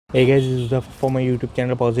Hey guys, this is Zaf for my YouTube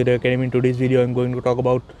channel Positive Academy. In today's video, I'm going to talk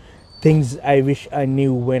about things I wish I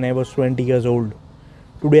knew when I was 20 years old.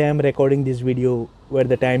 Today, I am recording this video where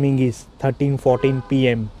the timing is 13:14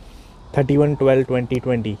 p.m.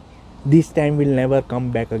 31/12/2020. This time will never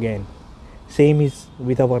come back again. Same is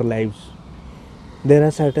with our lives. There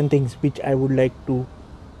are certain things which I would like to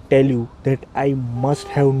tell you that I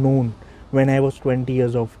must have known when I was 20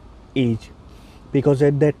 years of age, because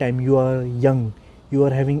at that time you are young, you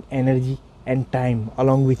are having energy and time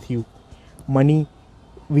along with you. Money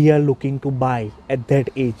we are looking to buy at that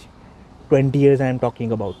age, 20 years I am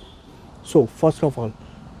talking about. So first of all,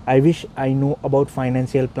 I wish I know about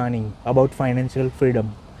financial planning, about financial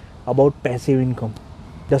freedom, about passive income,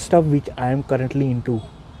 the stuff which I am currently into.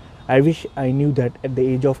 I wish I knew that at the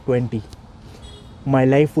age of 20 my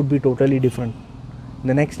life would be totally different.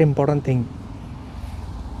 The next important thing,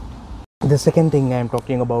 the second thing I am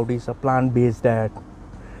talking about is a plant-based diet,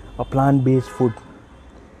 a plant-based food.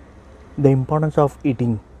 The importance of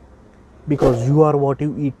eating, because you are what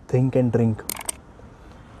you eat, think and drink.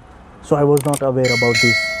 So I was not aware about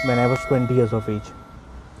this when I was 20 years of age.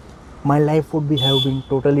 My life would have been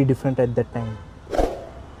totally different at that time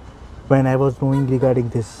when I was knowing regarding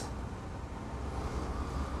this.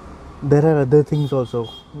 There are other things also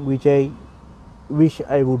which I wish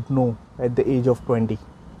I would know at the age of 20.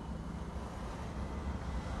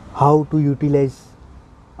 How to utilize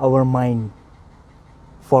our mind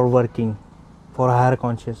for working, for higher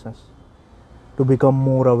consciousness, to become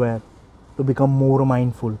more aware, to become more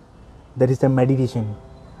mindful. There is the meditation.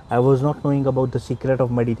 I was not knowing about the secret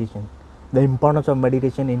of meditation, the importance of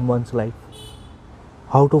meditation in one's life,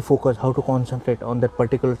 how to focus, how to concentrate on that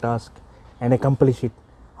particular task and accomplish it,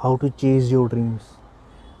 how to chase your dreams,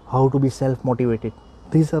 how to be self-motivated.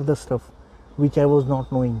 These are the stuff which I was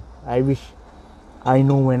not knowing. I wish I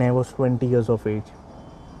know when I was 20 years of age.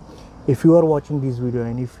 If you are watching this video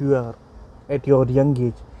and if you are at your young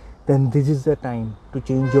age, then this is the time to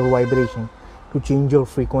change your vibration, to change your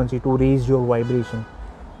frequency, to raise your vibration,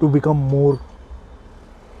 to become more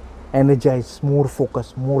energized, more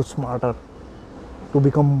focused, more smarter, to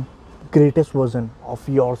become greatest version of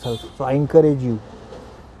yourself. So I encourage you,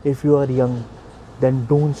 if you are young, then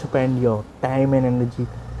don't spend your time and energy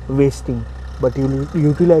wasting, but you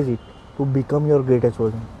utilize it to become your greatest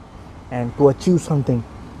version and to achieve something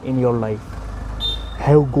in your life.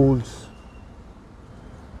 Have goals.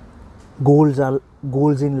 Goals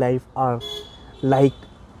in life are like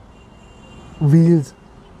wheels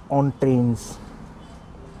on trains.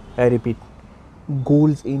 I repeat,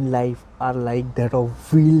 goals in life are like that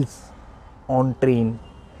of wheels on train.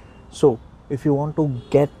 So if you want to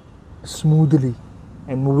get smoothly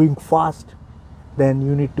and moving fast, then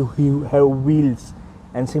you need to have wheels.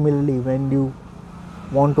 And similarly, when you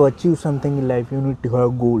want to achieve something in life, you need to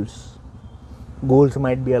have goals. Goals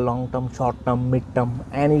might be a long term, short term, mid term,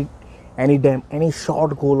 any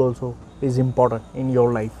short goal also is important in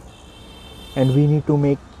your life, and we need to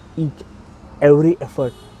make every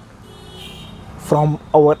effort from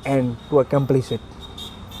our end to accomplish it.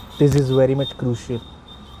 This is very much crucial.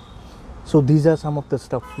 So these are some of the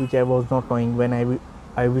stuff which I was not knowing when I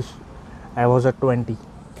wish I was at 20.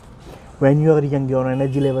 When you are young, your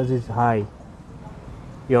energy levels is high,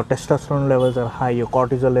 your testosterone levels are high, your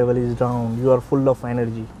cortisol level is down, you are full of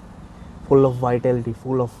energy, full of vitality,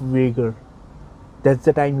 full of vigor. That's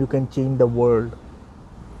the time you can change the world.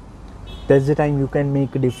 That's the time you can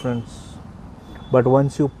make a difference. But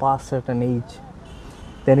once you pass certain age,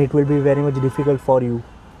 then it will be very much difficult for you,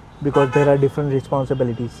 because there are different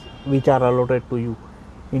responsibilities which are allotted to you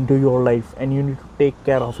into your life, and you need to take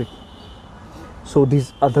care of it. So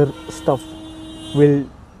this other stuff will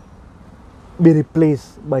be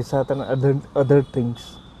replaced by certain other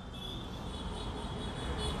things.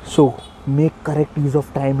 So make correct use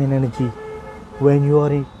of time and energy when you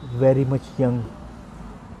are very much young.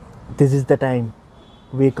 This is the time.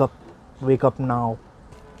 Wake up now.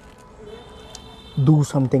 Do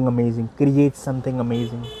something amazing, create something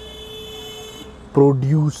amazing,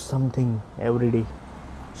 produce something every day,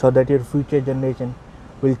 so that your future generation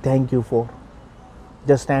will thank you for.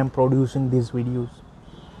 Just I am producing these videos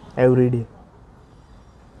every day.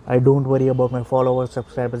 I don't worry about my followers,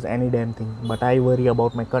 subscribers, any damn thing, but I worry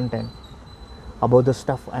about my content, about the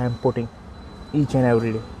stuff I am putting each and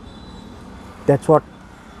every day. That's what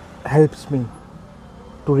helps me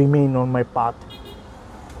to remain on my path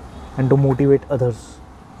and to motivate others.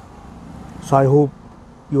 So I hope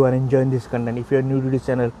you are enjoying this content. If you are new to this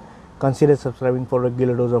channel, consider subscribing for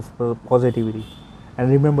regular dose of positivity. And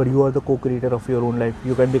remember, you are the co-creator of your own life.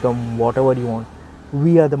 You can become whatever you want.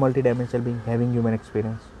 We are the multidimensional being having human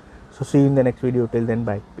experience. So see you in the next video. Till then,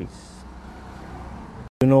 bye. Peace.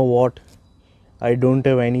 You know what? I don't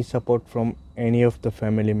have any support from any of the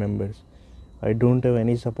family members. I don't have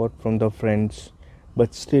any support from the friends.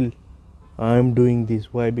 But still, I am doing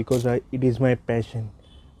this. Why? Because it is my passion.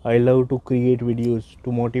 I love to create videos,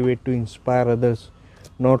 to motivate, to inspire others,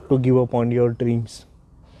 not to give up on your dreams.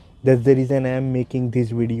 That's the reason I am making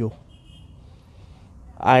this video.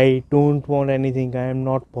 I don't want anything. I am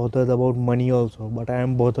not bothered about money also, but I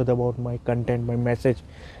am bothered about my content, my message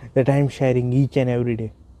that I am sharing each and every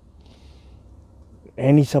day.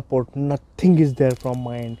 Any support, nothing is there from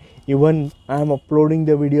my end. Even I am uploading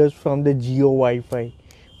the videos from the Jio Wi-Fi,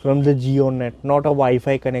 from the Jio net, not a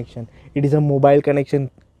Wi-Fi connection. It is a mobile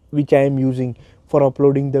connection which I am using for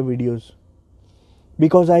uploading the videos.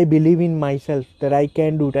 Because I believe in myself that I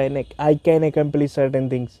can do it, I can accomplish certain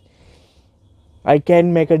things. I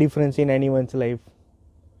can make a difference in anyone's life.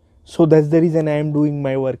 So that's the reason I am doing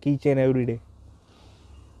my work each and every day.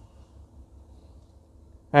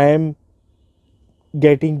 I am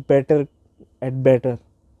getting better at better.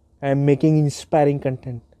 I am making inspiring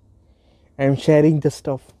content. I am sharing the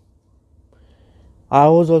stuff. I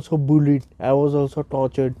was also bullied. I was also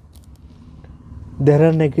tortured. There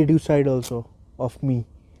are negative side also of me.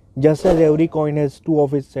 Just as every coin has two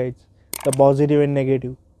of its sides, the positive and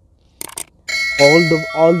negative.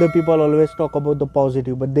 All the people always talk about the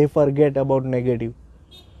positive, but they forget about negative.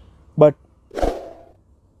 But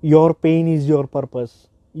your pain is your purpose.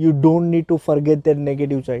 You don't need to forget that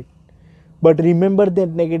negative side, but remember that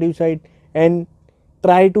negative side and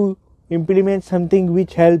try to implement something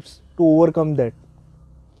which helps to overcome that.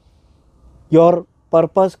 Your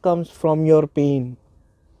purpose comes from your pain.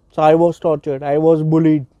 So I was tortured, I was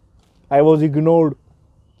bullied, I was ignored,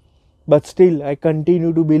 but still I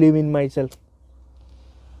continue to believe in myself.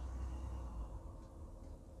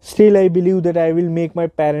 Still I believe that I will make my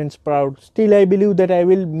parents proud. Still I believe that I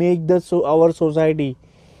will make our society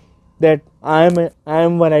that I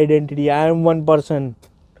am one identity, I am one person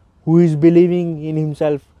who is believing in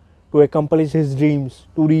himself to accomplish his dreams,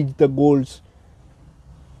 to reach the goals,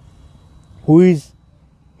 who is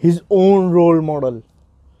his own role model,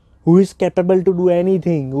 who is capable to do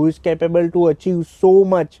anything, who is capable to achieve so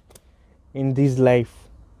much in this life.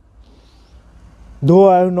 Though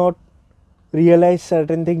I have not realized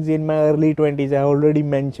certain things in my early 20s, I already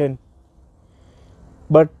mentioned,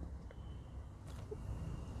 but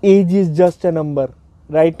age is just a number.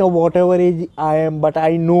 Right now, whatever age I am, but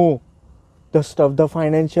I know the stuff, the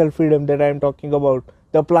financial freedom that I am talking about,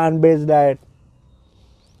 the plant-based diet.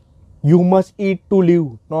 You must eat to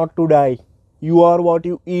live, not to die. You are what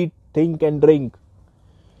you eat, think and drink.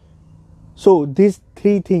 So these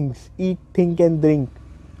three things, eat, think and drink,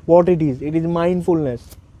 what it is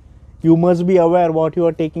mindfulness. You must be aware what you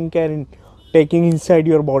are taking inside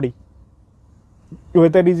your body,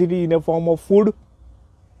 whether it is in a form of food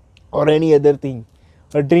or any other thing,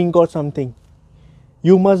 a drink or something.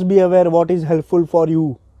 You must be aware what is helpful for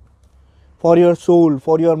you, for your soul,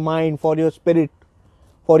 for your mind, for your spirit,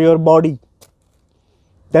 for your body.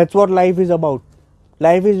 That's what life is about.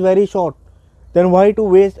 Life is very short. Then why to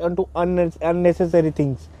waste onto unnecessary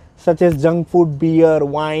things such as junk food, beer,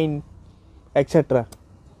 wine, etc.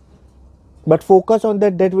 But focus on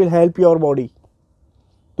that will help your body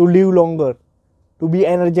to live longer, to be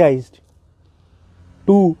energized,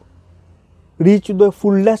 to reach the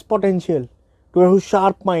fullest potential, to have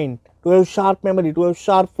sharp mind, to have sharp memory, to have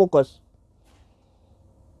sharp focus.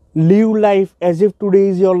 Live life as if today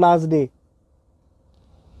is your last day.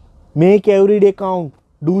 Make every day count.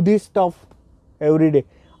 Do this stuff every day.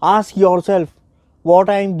 Ask yourself what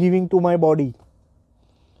I am giving to my body.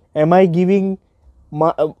 Am I giving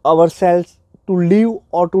ourselves to live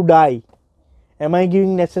or to die? Am I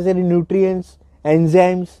giving necessary nutrients,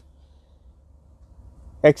 enzymes,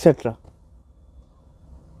 etc.?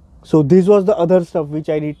 So this was the other stuff which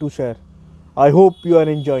I need to share. I hope you are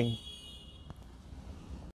enjoying.